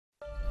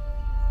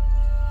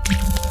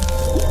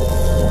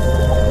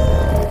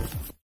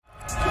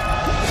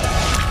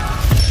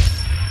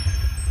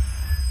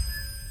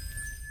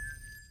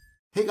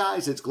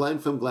guys, it's Glenn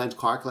from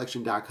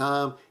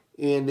glenscarcollection.com,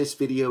 and this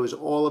video is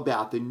all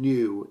about the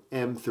new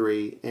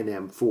M3 and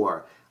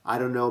M4. I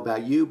don't know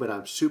about you, but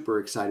I'm super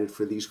excited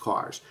for these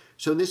cars.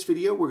 So in this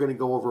video, we're going to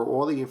go over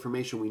all the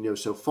information we know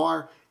so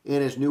far,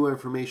 and as new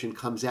information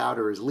comes out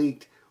or is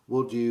leaked,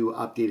 we'll do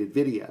updated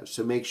videos.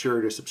 So make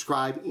sure to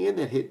subscribe and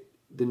then hit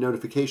the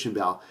notification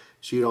bell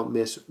so you don't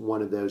miss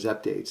one of those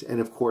updates.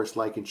 And of course,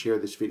 like and share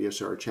this video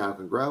so our channel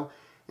can grow.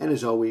 And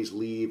as always,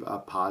 leave a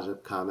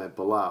positive comment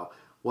below.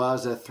 Well,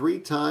 as a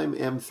three-time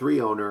M3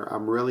 owner,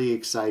 I'm really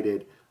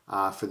excited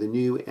for the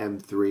new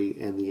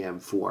M3 and the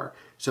M4.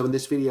 So in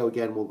this video,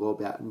 again, we'll go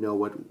about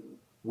what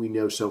we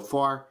know so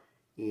far,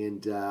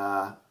 and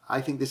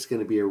I think this is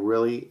going to be a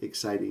really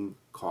exciting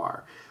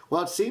car.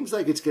 Well, it seems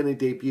like it's going to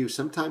debut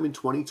sometime in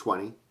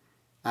 2020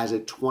 as a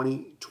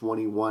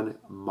 2021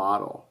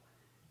 model.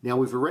 Now,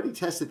 we've already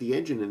tested the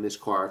engine in this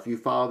car. If you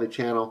follow the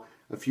channel,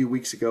 a few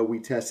weeks ago, we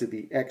tested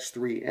the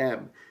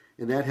X3M,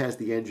 and that has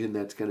the engine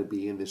that's going to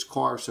be in this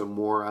car, so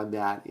more on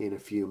that in a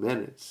few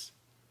minutes.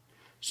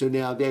 So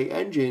now the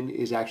engine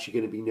is actually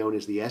going to be known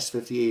as the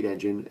S58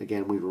 engine.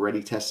 Again, we've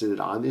already tested it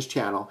on this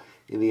channel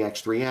in the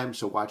X3M,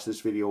 so watch this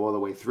video all the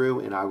way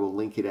through, and I will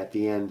link it at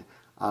the end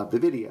of the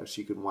video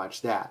so you can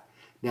watch that.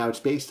 Now,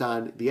 it's based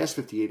on the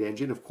S58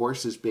 engine, of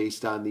course, is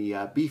based on the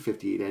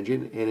B58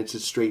 engine, and it's a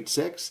straight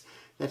six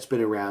that's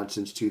been around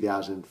since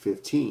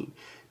 2015.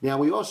 Now,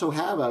 we also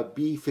have a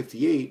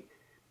B58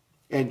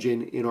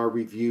 engine in our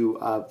review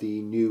of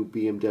the new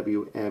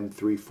BMW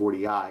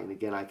M340i. And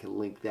again, I can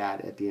link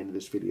that at the end of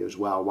this video as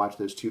well. Watch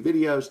those two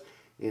videos,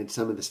 and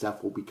some of the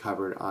stuff will be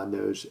covered on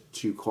those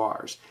two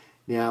cars.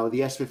 Now,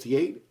 the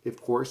S58,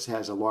 of course,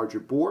 has a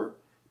larger bore,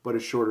 but a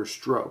shorter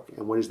stroke.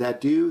 And what does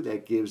that do?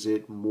 That gives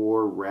it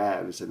more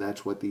revs, and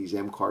that's what these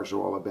M cars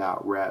are all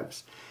about,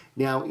 revs.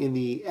 Now, in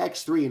the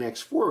X3 and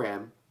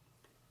X4M,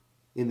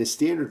 in the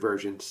standard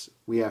versions,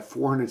 we have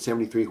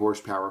 473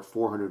 horsepower,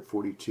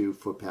 442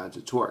 foot-pounds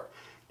of torque.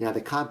 Now,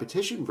 the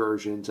competition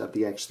versions of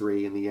the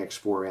X3 and the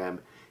X4M,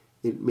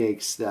 it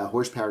makes the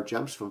horsepower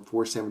jumps from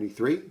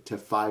 473 to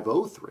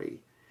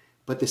 503,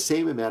 but the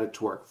same amount of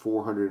torque,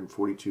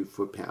 442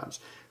 foot-pounds.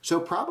 So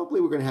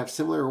probably we're going to have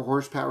similar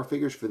horsepower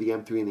figures for the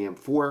M3 and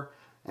the M4.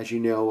 As you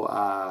know,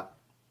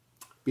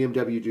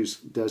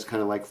 BMW does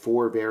kind of like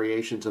four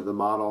variations of the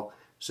model.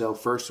 So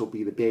first will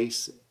be the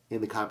base in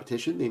the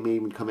competition. They may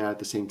even come out at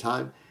the same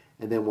time,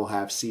 and then we'll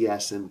have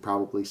CS and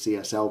probably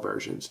CSL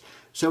versions.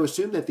 So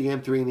assume that the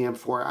M3 and the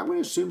M4, I'm going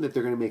to assume that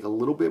they're going to make a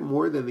little bit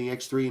more than the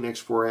X3 and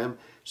X4M,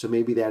 so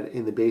maybe that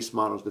in the base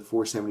models, the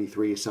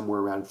 473 is somewhere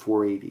around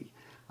 480.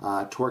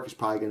 Torque is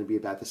probably going to be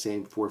about the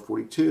same,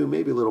 442,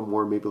 maybe a little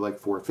more, maybe like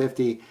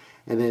 450,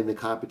 and then the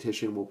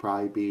competition will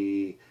probably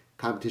be,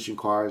 competition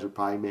cars will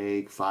probably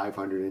make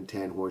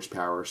 510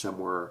 horsepower or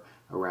somewhere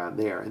around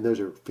there, and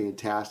those are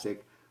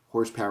fantastic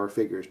horsepower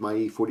figures. My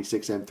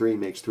E46 M3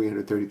 makes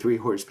 333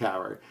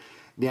 horsepower.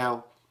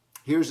 Now,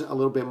 here's a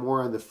little bit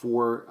more on the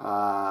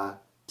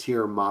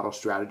four-tier model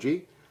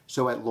strategy.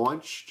 So at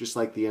launch, just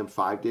like the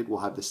M5 did, we'll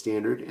have the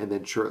standard, and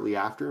then shortly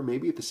after,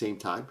 maybe at the same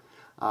time,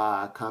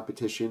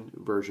 competition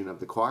version of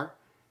the car.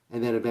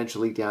 And then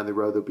eventually down the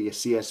road, there'll be a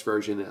CS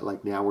version,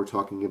 like now we're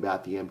talking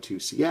about the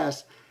M2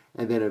 CS,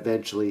 and then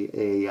eventually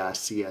a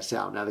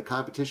CSL. Now, the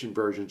competition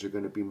versions are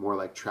going to be more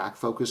like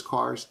track-focused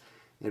cars,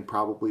 and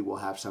probably will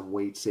have some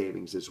weight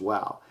savings as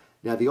well.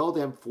 Now, the old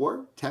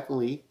M4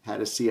 technically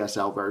had a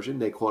CSL version.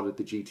 They called it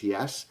the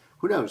GTS.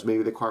 Who knows?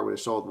 Maybe the car would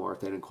have sold more if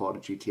they didn't call it a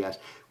GTS.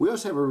 We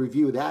also have a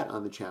review of that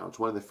on the channel. It's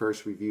one of the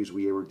first reviews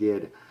we ever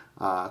did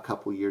a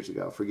couple years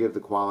ago. Forgive the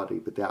quality,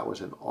 but that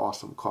was an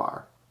awesome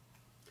car.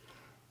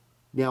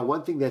 Now,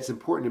 one thing that's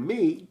important to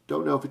me,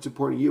 don't know if it's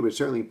important to you, but it's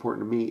certainly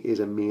important to me, is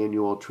a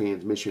manual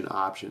transmission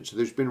option. So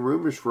there's been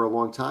rumors for a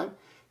long time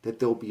that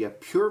there'll be a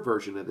pure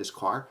version of this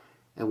car.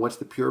 And what's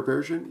the pure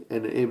version?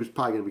 And it was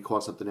probably going to be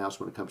called something else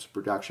when it comes to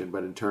production,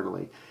 but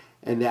internally.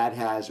 And that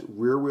has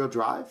rear-wheel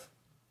drive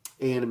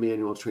and a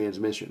manual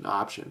transmission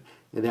option.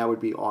 And that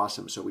would be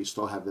awesome. So we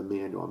still have the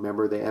manual.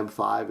 Remember, the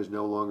M5 is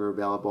no longer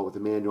available with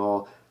the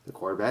manual. The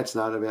Corvette's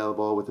not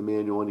available with the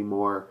manual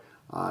anymore.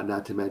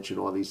 Not to mention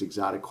all these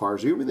exotic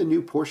cars. Even the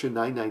new Porsche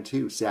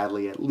 992,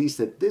 sadly, at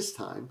least at this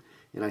time,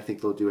 and I think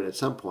they'll do it at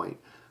some point,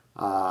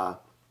 have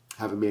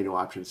a manual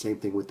option. Same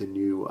thing with the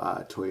new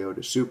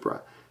Toyota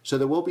Supra. So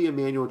there will be a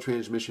manual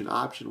transmission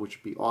option, which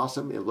would be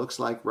awesome. It looks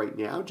like right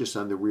now, just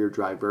on the rear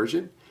drive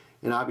version.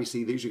 And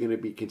obviously, these are going to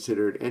be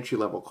considered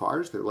entry-level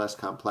cars. They're less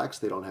complex.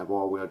 They don't have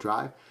all-wheel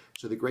drive.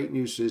 So the great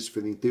news is for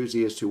the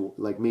enthusiast who,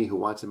 like me, who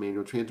wants a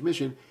manual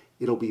transmission,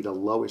 it'll be the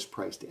lowest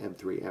priced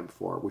M3,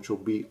 M4, which will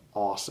be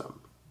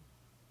awesome.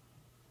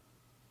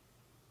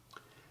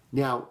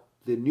 Now,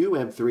 the new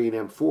M3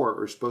 and M4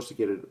 are supposed to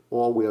get an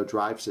all-wheel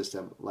drive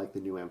system like the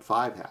new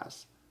M5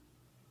 has.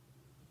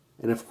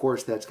 And of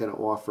course, that's going to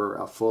offer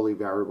a fully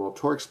variable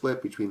torque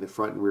split between the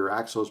front and rear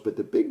axles. But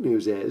the big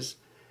news is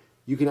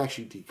you can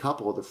actually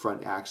decouple the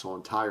front axle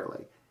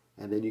entirely.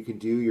 And then you can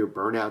do your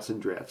burnouts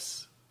and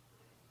drifts.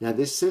 Now,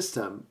 this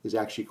system is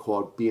actually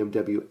called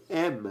BMW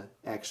M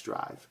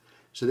xDrive.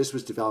 So this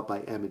was developed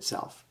by M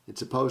itself, and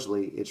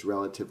supposedly it's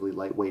relatively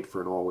lightweight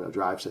for an all-wheel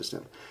drive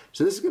system.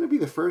 So this is going to be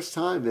the first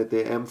time that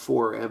the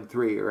M4,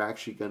 M3 are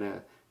actually going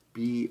to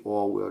be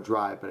all-wheel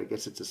drive, but I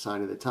guess it's a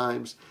sign of the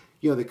times.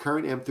 You know, the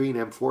current M3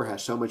 and M4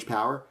 has so much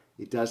power,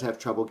 it does have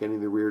trouble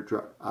getting the rear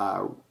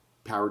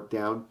power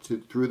down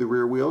through the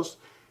rear wheels.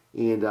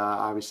 And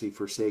obviously,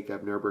 for sake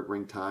of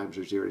Nürburgring times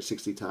or 0 to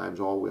 60 times,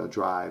 all-wheel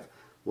drive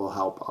will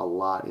help a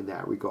lot in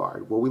that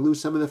regard. Will we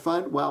lose some of the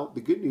fun? Well, the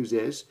good news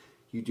is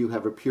you do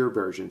have a pure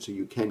version, so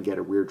you can get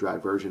a rear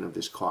drive version of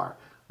this car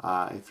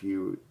if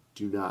you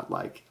do not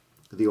like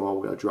the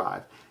all-wheel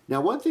drive.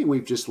 Now, one thing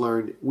we've just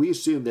learned, we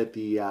assumed that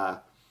the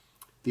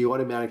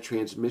automatic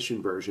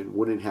transmission version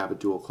wouldn't have a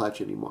dual clutch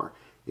anymore.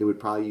 It would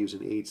probably use an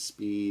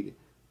 8-speed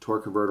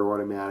torque converter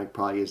automatic,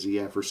 probably a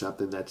ZF or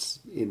something that's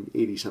in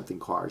 80-something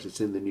cars.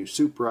 It's in the new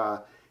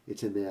Supra,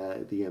 it's in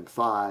the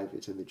M5,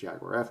 it's in the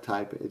Jaguar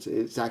F-Type,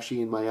 it's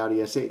actually in my Audi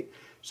S8.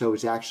 So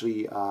it's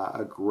actually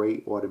a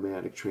great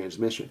automatic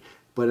transmission.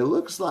 But it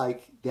looks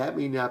like that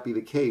may not be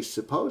the case,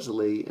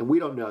 supposedly, and we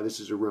don't know, this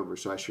is a rumor,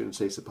 so I shouldn't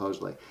say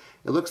supposedly.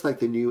 It looks like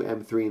the new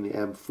M3 and the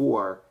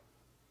M4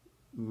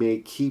 may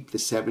keep the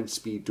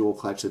 7-speed dual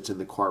clutch that's in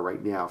the car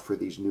right now for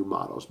these new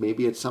models.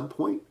 Maybe at some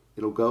point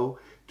it'll go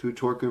to a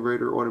torque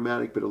converter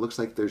automatic, but it looks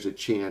like there's a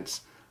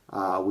chance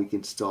we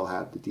can still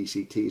have the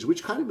DCTs,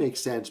 which kind of makes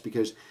sense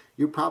because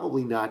you're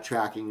probably not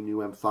tracking a new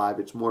M5.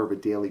 It's more of a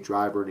daily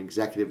driver. An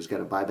executive is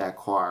going to buy that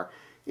car,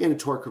 and a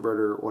torque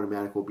converter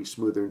automatic will be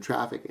smoother in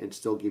traffic and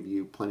still give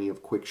you plenty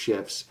of quick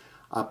shifts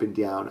up and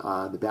down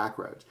on the back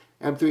roads.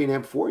 M3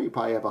 and M4, you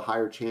probably have a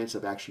higher chance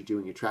of actually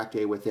doing a track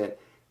day with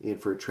it,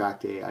 and for a track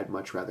day, I'd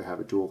much rather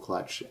have a dual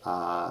clutch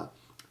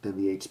than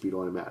the 8-speed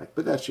automatic,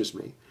 but that's just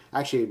me.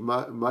 Actually,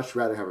 I'd much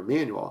rather have a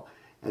manual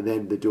and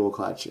then the dual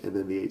clutch and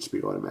then the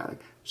 8-speed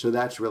automatic. So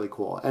that's really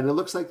cool. And it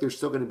looks like there's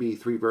still going to be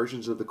 3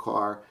 versions of the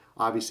car.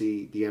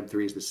 Obviously, the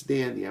M3 is the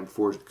sedan, the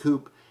M4 is the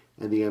coupe,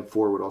 and the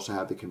M4 would also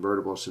have the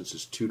convertible since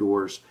it's 2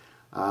 doors.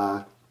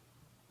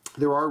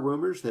 There are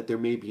rumors that there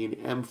may be an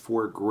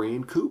M4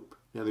 Grand Coupe.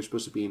 Now, there's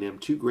supposed to be an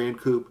M2 Grand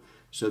Coupe,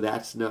 so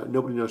that's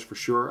nobody knows for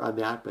sure on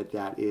that, but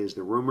that is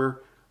the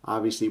rumor.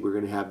 Obviously, we're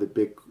going to have the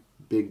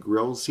big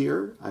grills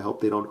here. I hope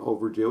they don't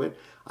overdo it.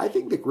 I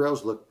think the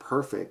grills look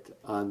perfect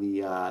on the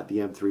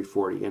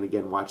M340, and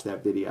again, watch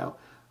that video.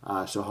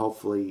 So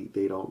hopefully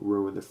they don't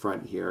ruin the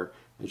front here.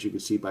 As you can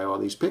see by all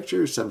these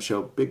pictures, some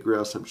show big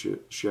grills, some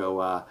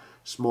show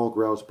small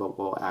grills, but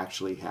we'll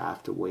actually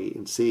have to wait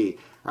and see.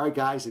 All right,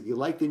 guys, if you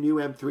like the new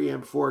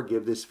M3, M4,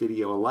 give this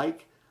video a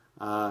like.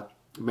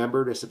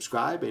 Remember to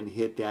subscribe and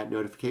hit that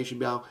notification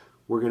bell.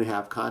 We're going to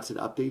have constant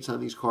updates on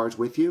these cars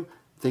with you.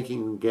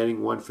 Thinking of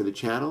getting one for the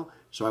channel,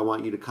 so I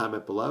want you to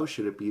comment below.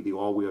 Should it be the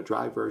all-wheel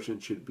drive version?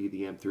 Should it be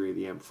the M3 or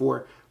the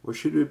M4? Or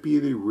should it be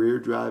the rear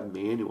drive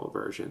manual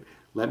version?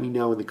 Let me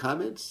know in the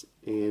comments,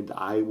 and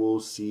I will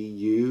see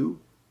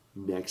you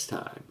next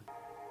time.